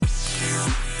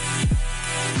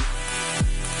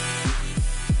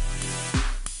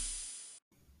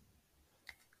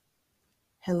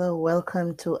Hello,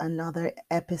 welcome to another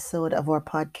episode of our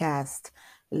podcast,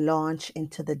 Launch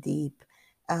into the Deep.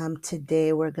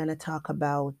 Today we are going to talk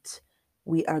about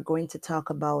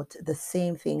the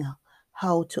same thing,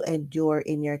 how to endure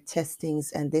in your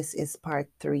testings, and this is part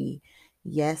three.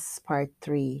 Yes, part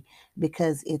three,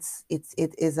 because it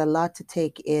is a lot to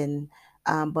take in,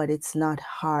 but it's not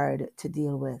hard to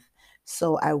deal with.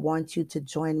 So I want you to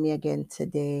join me again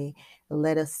today.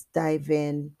 Let us dive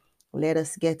in, let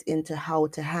us get into how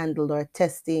to handle our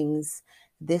testings.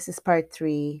 This is part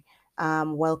three.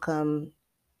 Welcome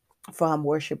from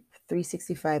Worship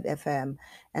 365 FM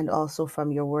and also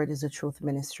from Your Word is the Truth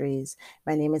Ministries.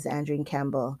 My name is Andrine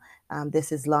Campbell.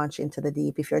 This is Launch into the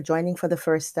Deep. If you're joining for the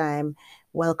first time,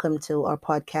 welcome to our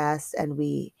podcast, and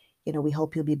we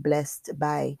hope you'll be blessed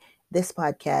by this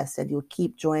podcast, and you'll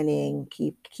keep joining,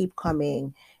 keep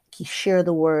coming, share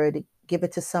the word, give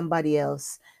it to somebody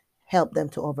else, help them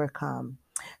to overcome.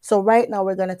 So right now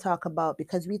we're going to talk about,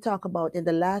 because we talk about in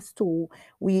the last two,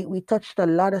 we touched a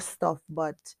lot of stuff,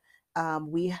 but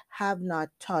we have not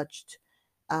touched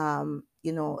a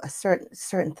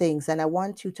certain things, and I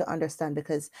want you to understand,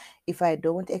 because if I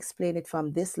don't explain it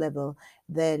from this level,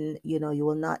 then you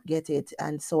will not get it.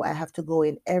 And so I have to go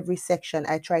in every section.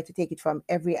 I try to take it from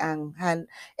every handled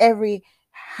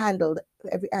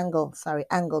every angle, sorry,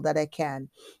 angle that I can.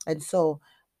 And so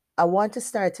I want to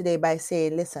start today by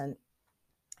saying, listen,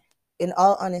 in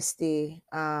all honesty,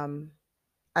 I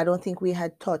don't think we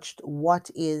had touched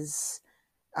what is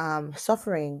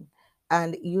suffering.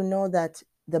 And you know that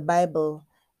the Bible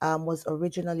was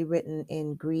originally written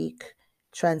in Greek,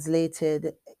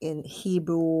 translated in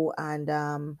Hebrew, and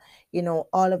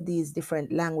all of these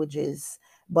different languages.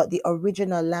 But the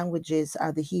original languages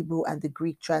are the Hebrew and the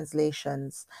Greek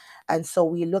translations. And so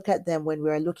we look at them when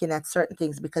we're looking at certain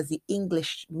things, because the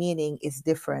English meaning is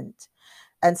different.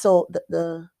 And so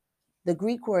the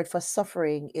Greek word for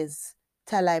suffering is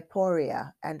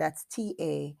talaiporia, and that's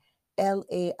Talaiporia.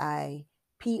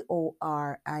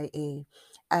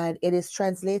 And it is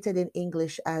translated in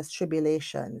English as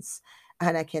tribulations.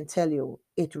 And I can tell you,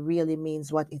 it really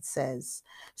means what it says.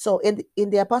 So in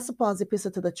the Apostle Paul's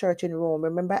epistle to the church in Rome,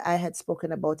 remember I had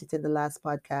spoken about it in the last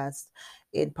podcast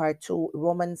in part two,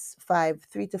 Romans 5,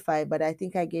 3-5, but I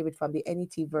think I gave it from the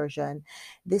NET version.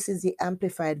 This is the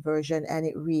amplified version, and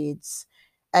it reads,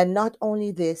 and not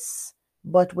only this,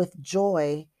 but with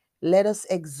joy, let us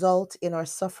exult in our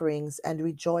sufferings and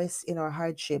rejoice in our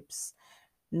hardships,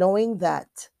 knowing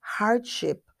that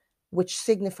hardship, which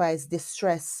signifies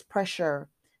distress, pressure,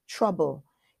 trouble,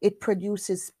 it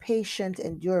produces patient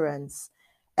endurance,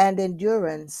 and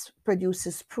endurance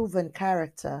produces proven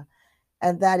character,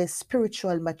 and that is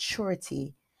spiritual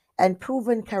maturity. And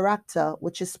proven character,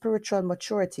 which is spiritual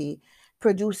maturity,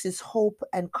 produces hope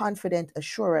and confident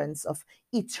assurance of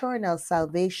eternal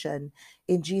salvation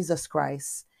in Jesus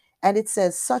Christ. And it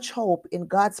says, such hope in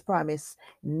God's promise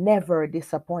never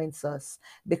disappoints us,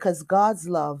 because God's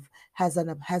love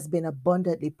has been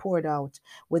abundantly poured out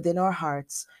within our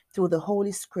hearts through the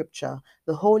Holy Scripture,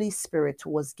 the Holy Spirit who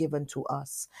was given to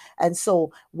us. And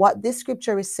so, what this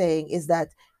scripture is saying is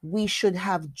that we should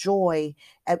have joy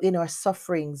in our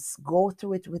sufferings, go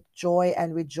through it with joy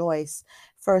and rejoice.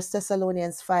 First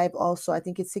Thessalonians 5 also, I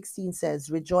think it's 16,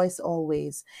 says, rejoice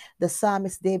always. The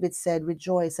psalmist David said,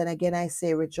 rejoice. And again, I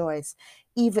say rejoice.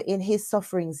 Even in his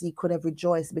sufferings, he could have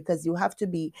rejoiced, because you have to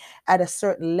be at a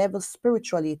certain level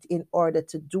spiritually in order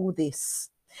to do this.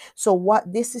 So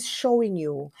what this is showing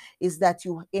you is that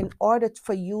in order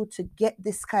for you to get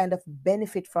this kind of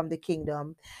benefit from the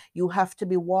kingdom, you have to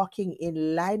be walking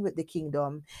in line with the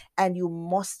kingdom, and you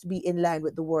must be in line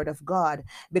with the word of God.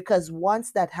 Because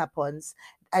once that happens,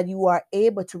 and you are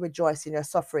able to rejoice in your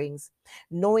sufferings,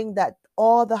 knowing that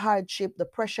all the hardship, the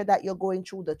pressure that you're going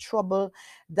through, the trouble,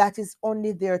 that is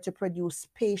only there to produce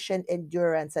patient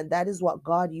endurance. And that is what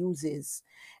God uses.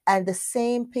 And the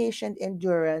same patient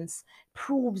endurance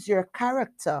proves your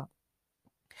character.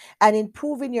 And in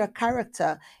proving your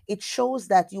character, it shows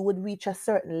that you would reach a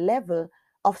certain level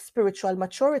of spiritual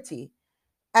maturity.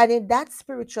 And in that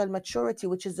spiritual maturity,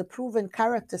 which is the proven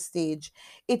character stage,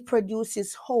 it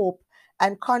produces hope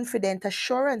and confident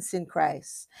assurance in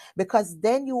Christ, because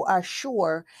then you are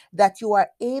sure that you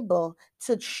are able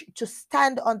to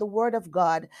stand on the word of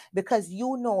God, because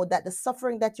you know that the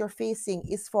suffering that you're facing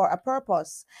is for a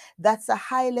purpose. That's a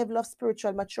high level of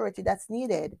spiritual maturity that's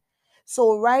needed.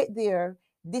 So right there,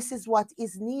 this is what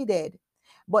is needed.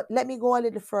 But let me go a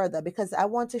little further, because I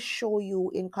want to show you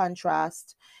in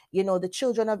contrast, the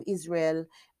children of Israel,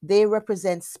 they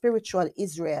represent spiritual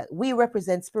Israel. We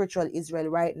represent spiritual Israel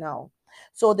right now.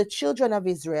 So the children of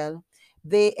Israel,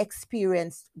 they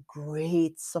experienced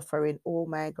great suffering. Oh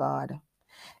my God.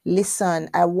 Listen,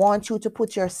 I want you to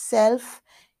put yourself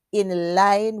in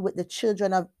line with the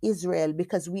children of Israel,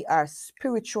 because we are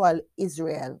spiritual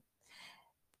Israel.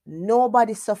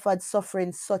 Nobody suffered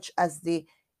suffering such as the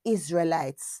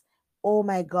Israelites. Oh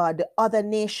my God, the other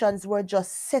nations were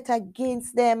just set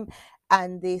against them,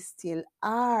 and they still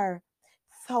are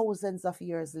thousands of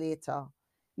years later.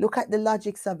 Look at the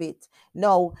logics of it.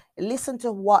 Now, listen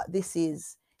to what this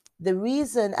is. The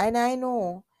reason, and I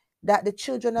know that the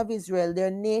children of Israel,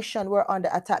 their nation, were under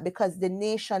attack because the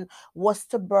nation was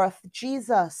to birth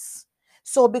Jesus.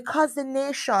 So, because the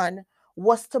nation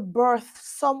was to birth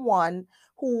someone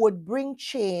who would bring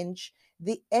change,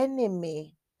 the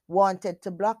enemy wanted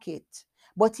to block it.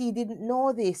 But he didn't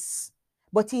know this.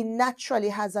 But he naturally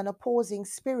has an opposing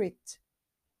spirit.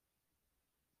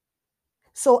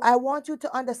 So I want you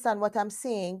to understand what I'm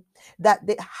saying, that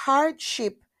the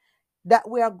hardship that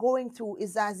we are going through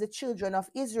is as the children of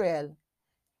Israel,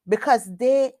 because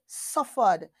they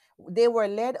suffered. They were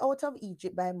led out of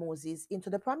Egypt by Moses into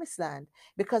the promised land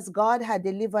because God had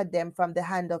delivered them from the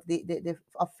hand of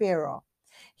of Pharaoh.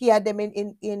 He had them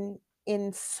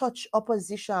in such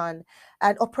opposition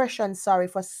and oppression, sorry,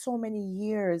 for so many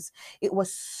years. It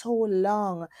was so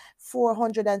long,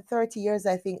 430 years,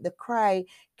 I think. The cry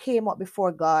came up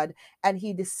before God, and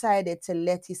he decided to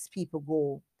let his people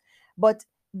go. But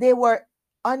they were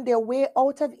on their way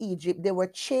out of Egypt. They were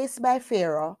chased by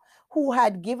Pharaoh, who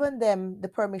had given them the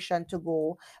permission to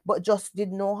go, but just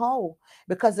didn't know how,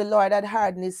 because the Lord had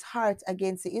hardened his heart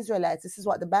against the Israelites. This is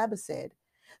what the Bible said.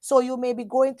 So you may be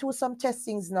going through some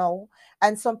testings now,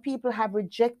 and some people have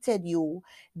rejected you.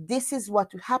 This is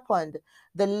what happened.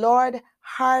 The Lord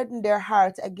hardened their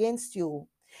heart against you.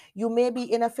 You may be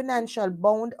in a financial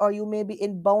bound, or you may be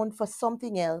in bound for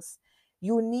something else.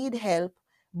 You need help,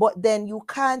 but then you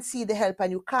can't see the help,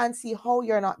 and you can't see how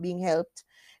you're not being helped,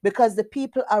 because the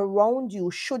people around you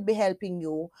should be helping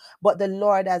you, but the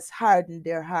Lord has hardened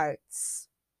their hearts.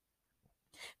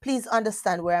 Please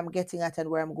understand where I'm getting at and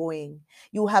where I'm going.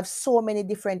 You have so many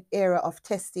different era of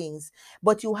testings,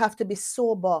 but you have to be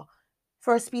sober.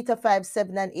 First Peter 5,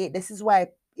 7 and 8. This is why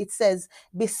it says,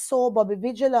 be sober, be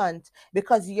vigilant,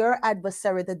 because your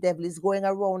adversary, the devil, is going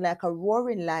around like a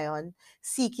roaring lion,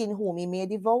 seeking whom he may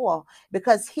devour,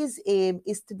 because his aim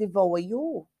is to devour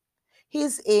you.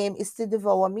 His aim is to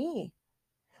devour me.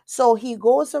 So he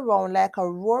goes around like a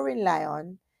roaring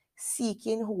lion,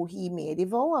 seeking who he may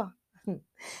devour.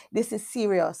 This is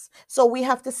serious. So we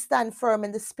have to stand firm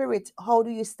in the spirit. How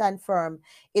do you stand firm?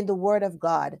 In the word of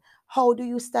God. How do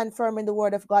you stand firm in the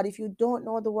word of God if you don't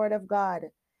know the word of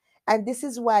God? And this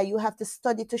is why you have to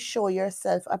study to show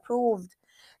yourself approved.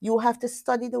 You have to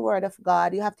study the word of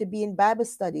God. You have to be in Bible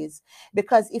studies,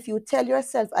 because if you tell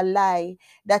yourself a lie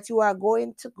that you are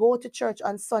going to go to church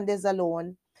on Sundays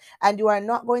alone and you are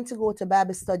not going to go to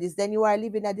Bible studies, then you are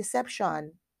living a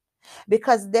deception,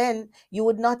 because then you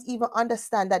would not even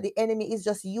understand that the enemy is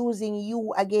just using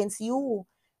you against you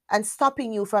and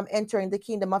stopping you from entering the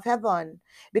kingdom of heaven,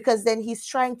 because then he's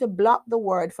trying to block the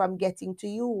word from getting to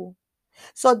you.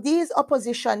 So these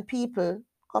opposition people,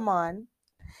 come on,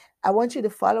 I want you to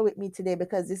follow with me today,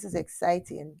 because this is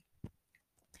exciting.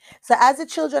 So as the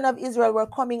children of Israel were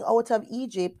coming out of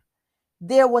Egypt,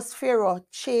 there was Pharaoh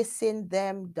chasing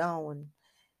them down.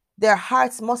 Their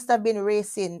hearts must have been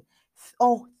racing.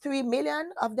 Oh, 3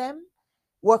 million of them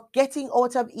were getting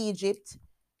out of Egypt,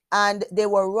 and they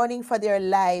were running for their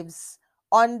lives.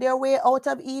 On their way out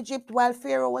of Egypt, while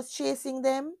Pharaoh was chasing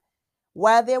them,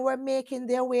 while they were making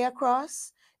their way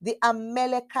across, the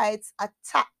Amalekites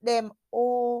attacked them.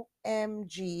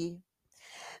 OMG.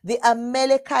 The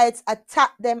Amalekites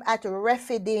attacked them at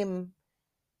Rephidim.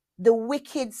 The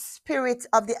wicked spirit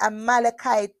of the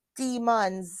Amalekite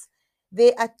demons,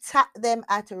 they attacked them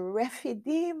at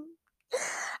Rephidim.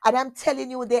 And I'm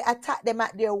telling you, they attacked them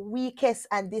at their weakest,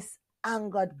 and this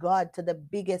angered God to the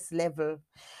biggest level,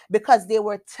 because they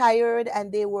were tired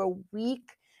and they were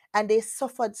weak, and they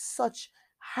suffered such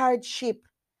hardship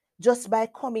just by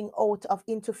coming out of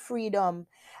into freedom.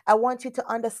 I want you to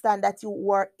understand that you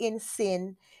were in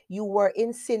sin. You were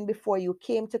in sin before you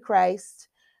came to Christ.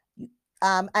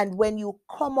 And when you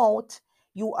come out,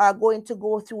 you are going to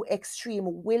go through extreme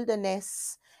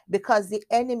wilderness, because the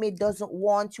enemy doesn't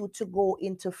want you to go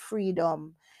into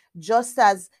freedom. Just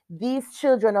as these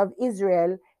children of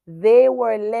Israel, they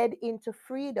were led into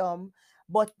freedom,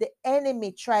 but the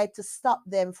enemy tried to stop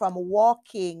them from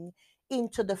walking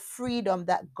into the freedom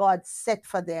that God set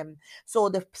for them. So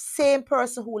the same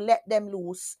person who let them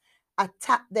loose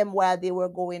attack them while they were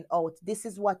going out. This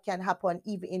is what can happen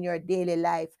even in your daily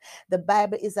life. The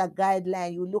Bible is a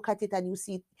guideline. You look at it and you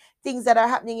see things that are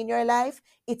happening in your life,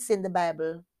 it's in the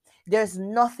Bible. There's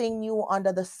nothing new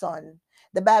under the sun.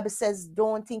 The Bible says,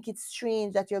 don't think it's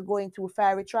strange that you're going through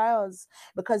fiery trials,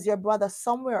 because your brother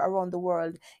somewhere around the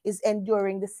world is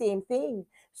enduring the same thing.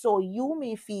 So you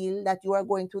may feel that you are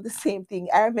going through the same thing.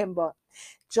 I remember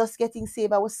just getting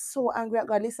saved. I was so angry at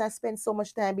God. Listen, I spent so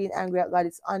much time being angry at God.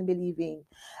 It's unbelieving.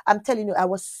 I'm telling you, I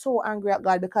was so angry at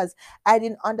God because I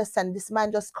didn't understand. This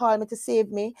man just called me to save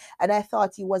me, and I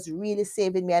thought he was really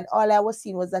saving me. And all I was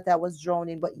seeing was that I was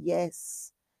drowning. But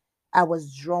yes, I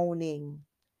was drowning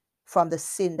from the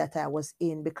sin that I was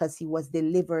in, because he was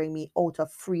delivering me out of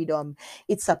freedom.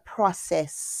 It's a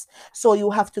process. So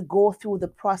you have to go through the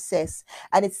process.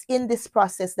 And it's in this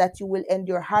process that you will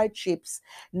endure hardships,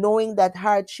 knowing that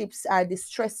hardships are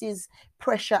distresses,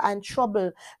 pressure, and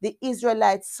trouble. The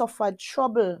Israelites suffered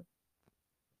trouble.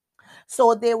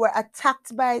 So they were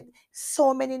attacked by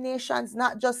so many nations,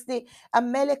 not just the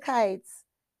Amalekites,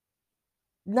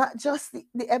 not just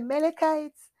the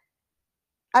Amalekites.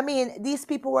 I mean, these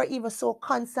people were even so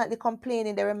constantly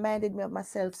complaining. They reminded me of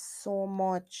myself so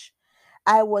much.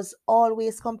 I was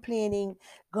always complaining,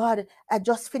 God, I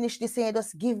just finished this thing.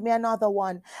 Just give me another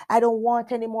one. I don't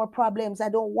want any more problems. I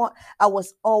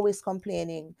was always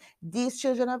complaining. These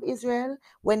children of Israel,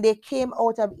 when they came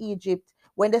out of Egypt,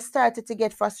 when they started to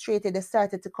get frustrated, they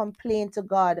started to complain to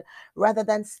God rather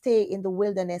than stay in the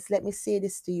wilderness. Let me say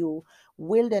this to you: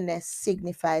 wilderness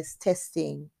signifies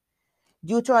testing.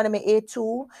 Deuteronomy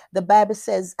 8:2, the Bible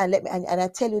says, and I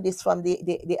tell you this from the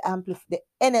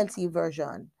NLT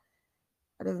version.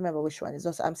 I don't remember which one. It's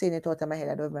just, I'm saying it out of my head.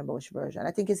 I don't remember which version. I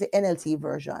think it's the NLT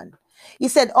version. He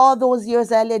said, all those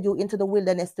years I led you into the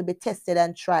wilderness to be tested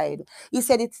and tried. He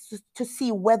said it's to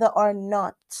see whether or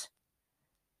not,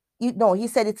 no, he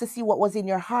said it's to see what was in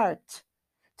your heart,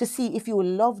 to see if you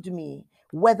loved me,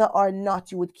 whether or not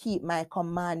you would keep my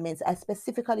commandments. I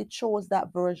specifically chose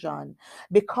that version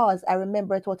because I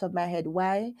remember it out of my head.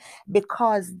 Why?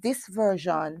 Because this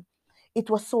version, it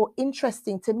was so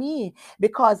interesting to me,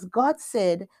 because God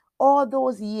said, all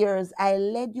those years I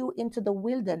led you into the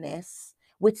wilderness,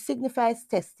 which signifies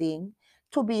testing,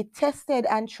 to be tested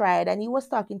and tried. And he was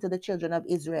talking to the children of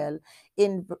Israel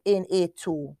in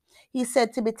 8:2. He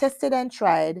said, to be tested and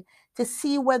tried, to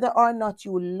see whether or not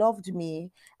you loved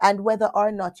me and whether or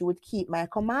not you would keep my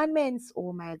commandments.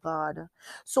 Oh my God.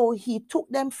 So he took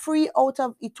them out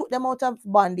of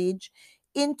bondage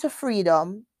into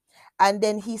freedom, and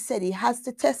then he said he has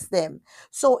to test them.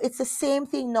 So it's the same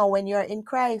thing now when you're in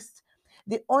Christ.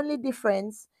 The only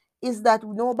difference is that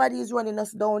nobody is running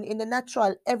us down in the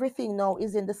natural. Everything now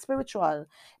is in the spiritual.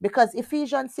 Because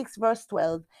Ephesians 6, verse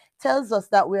 12 tells us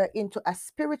that we're into a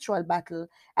spiritual battle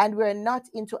and we're not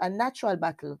into a natural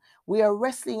battle. We are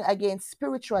wrestling against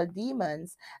spiritual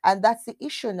demons. And that's the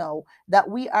issue now, that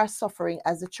we are suffering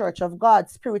as the church of God,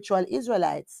 spiritual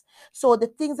Israelites. So the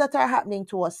things that are happening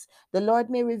to us, the Lord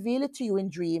may reveal it to you in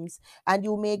dreams, and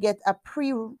you may get a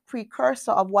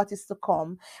precursor of what is to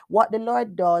come. What the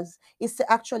Lord does is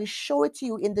to actually show it to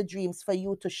you in the dreams for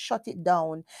you to shut it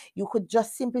down. You could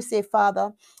just simply say,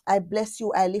 Father, I bless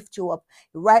you, I lift you up.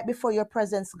 Right before your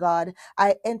presence, God,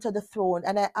 I enter the throne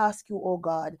and I ask you, oh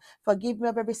God, forgive me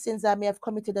of every sins I may have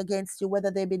committed against you,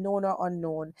 whether they be known or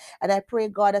unknown. And I pray,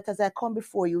 God, that as I come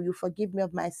before you, you forgive me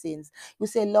of my sins. You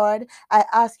say, Lord, I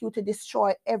ask you to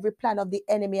destroy every plan of the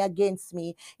enemy against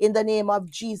me in the name of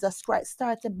Jesus Christ.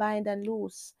 Start to bind and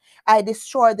loose. I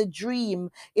destroy the dream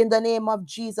in the name of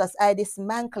Jesus. I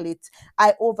dismantle it.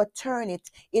 I overturn it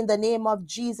in the name of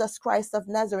Jesus Christ of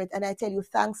Nazareth. And I tell you,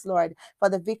 thanks, Lord, for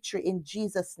the victory in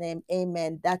Jesus' name.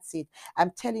 Amen. That's it.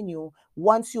 I'm telling you,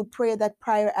 once you pray that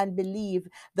prayer and believe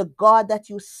the God that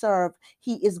you serve,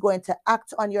 he is going to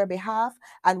act on your behalf,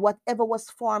 and whatever was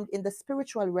formed in the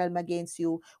spiritual realm against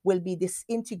you will be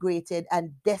disintegrated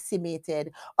and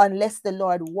decimated, unless the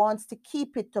Lord wants to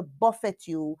keep it to buffet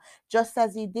you, just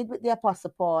as he did with the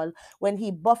Apostle Paul when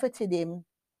he buffeted him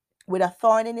with a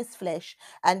thorn in his flesh,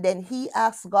 and then he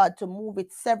asked God to move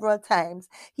it several times.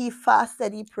 He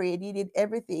fasted, he prayed, he did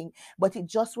everything, but it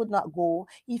just would not go.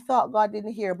 He thought God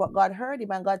didn't hear, but God heard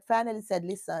him, and God finally said,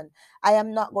 listen, I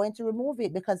am not going to remove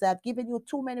it because I've given you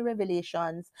too many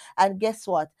revelations, and guess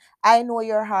what? I know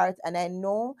your heart, and I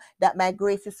know that my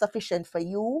grace is sufficient for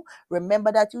you.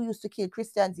 Remember that you used to kill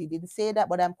Christians. He didn't say that,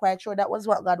 but I'm quite sure that was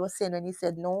what God was saying when he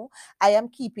said, no, I am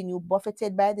keeping you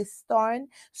buffeted by this thorn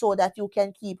so that you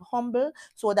can keep humble,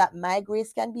 so that my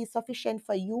grace can be sufficient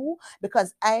for you,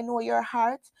 because I know your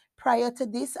heart. prior to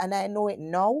this, and I know it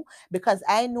now because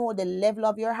I know the level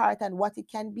of your heart and what it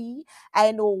can be.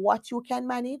 I know what you can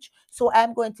manage. So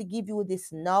I'm going to give you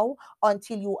this now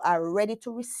until you are ready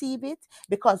to receive it,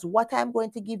 because what I'm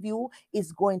going to give you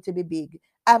is going to be big.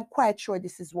 I'm quite sure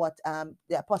this is what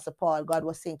the Apostle Paul, God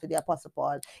was saying to the Apostle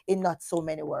Paul in not so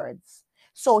many words.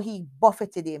 So he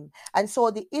buffeted him. And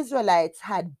so the Israelites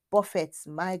had buffets,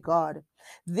 my God.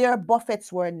 Their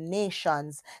buffets were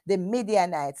nations, the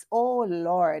Midianites. Oh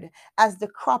Lord, as the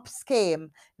crops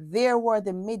came, there were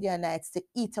the Midianites to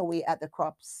eat away at the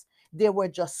crops. There were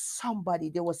just somebody.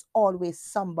 There was always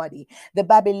somebody. The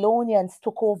Babylonians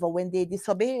took over when they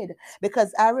disobeyed.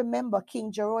 Because I remember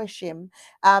King Jehoiakim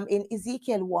in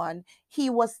Ezekiel 1, he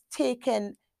was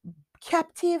taken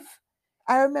captive.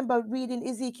 I remember reading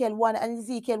Ezekiel 1, and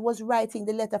Ezekiel was writing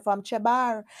the letter from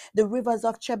Chebar, the rivers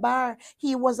of Chebar.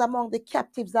 He was among the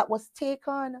captives that was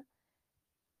taken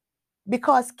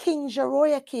because King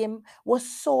Jehoiakim was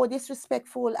so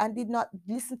disrespectful and did not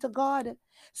listen to God.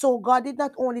 So God did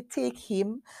not only take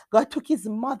him, God took his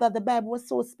mother. The Bible was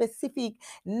so specific.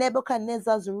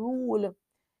 Nebuchadnezzar's rule,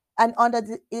 and under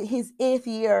his 8th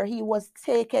year, he was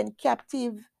taken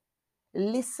captive.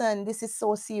 Listen, this is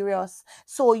so serious.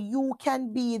 So you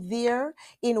can be there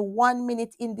in 1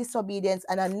 minute in disobedience,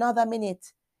 and another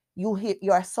minute you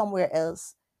are somewhere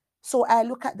else. So I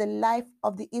look at the life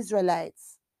of the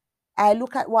Israelites. I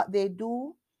look at what they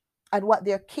do and what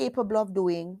they're capable of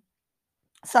doing.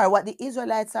 Sorry, what the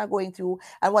Israelites are going through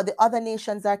and what the other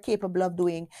nations are capable of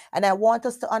doing. And I want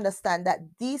us to understand that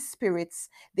these spirits,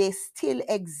 they still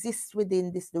exist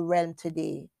within this the realm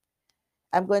today.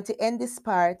 I'm going to end this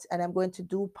part and I'm going to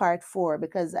do part 4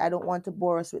 because I don't want to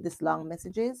bore us with this long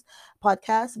messages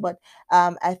podcast. But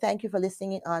I thank you for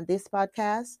listening on this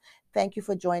podcast. Thank you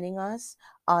for joining us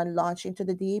on Launch into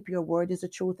the Deep. Your Word is the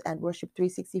Truth and Worship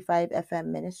 365 FM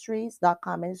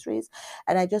Ministries.com Ministries.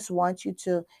 And I just want you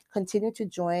to continue to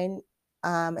join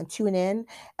and tune in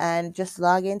and just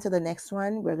log into the next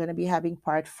one. We're going to be having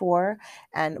part 4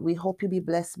 and we hope you be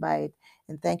blessed by it.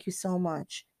 And thank you so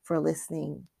much for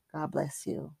listening. God bless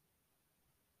you.